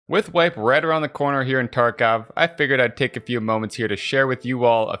With wipe right around the corner here in Tarkov, I figured I'd take a few moments here to share with you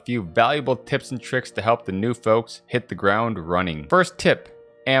all a few valuable tips and tricks to help the new folks hit the ground running. First tip,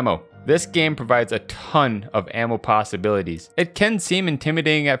 ammo. This game provides a ton of ammo possibilities. It can seem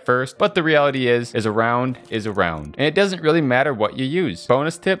intimidating at first, but the reality is a round is a round, and it doesn't really matter what you use.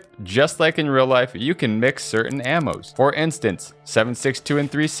 Bonus tip, just like in real life, you can mix certain ammos. For instance, 7.62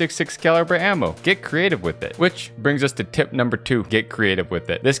 and 3.66 caliber ammo. Get creative with it. Which brings us to tip number 2, get creative with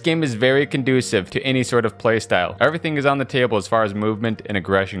it. This game is very conducive to any sort of playstyle. Everything is on the table as far as movement and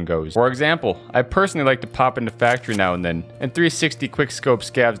aggression goes. For example, I personally like to pop into factory now and then, and 360 quick scope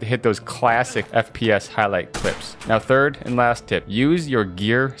scabs to hit those classic FPS highlight clips. Now third and last tip, use your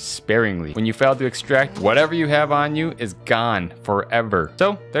gear sparingly. When you fail to extract, whatever you have on you is gone forever.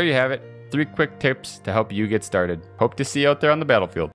 So there you have it, 3 quick tips to help you get started. Hope to see you out there on the battlefield.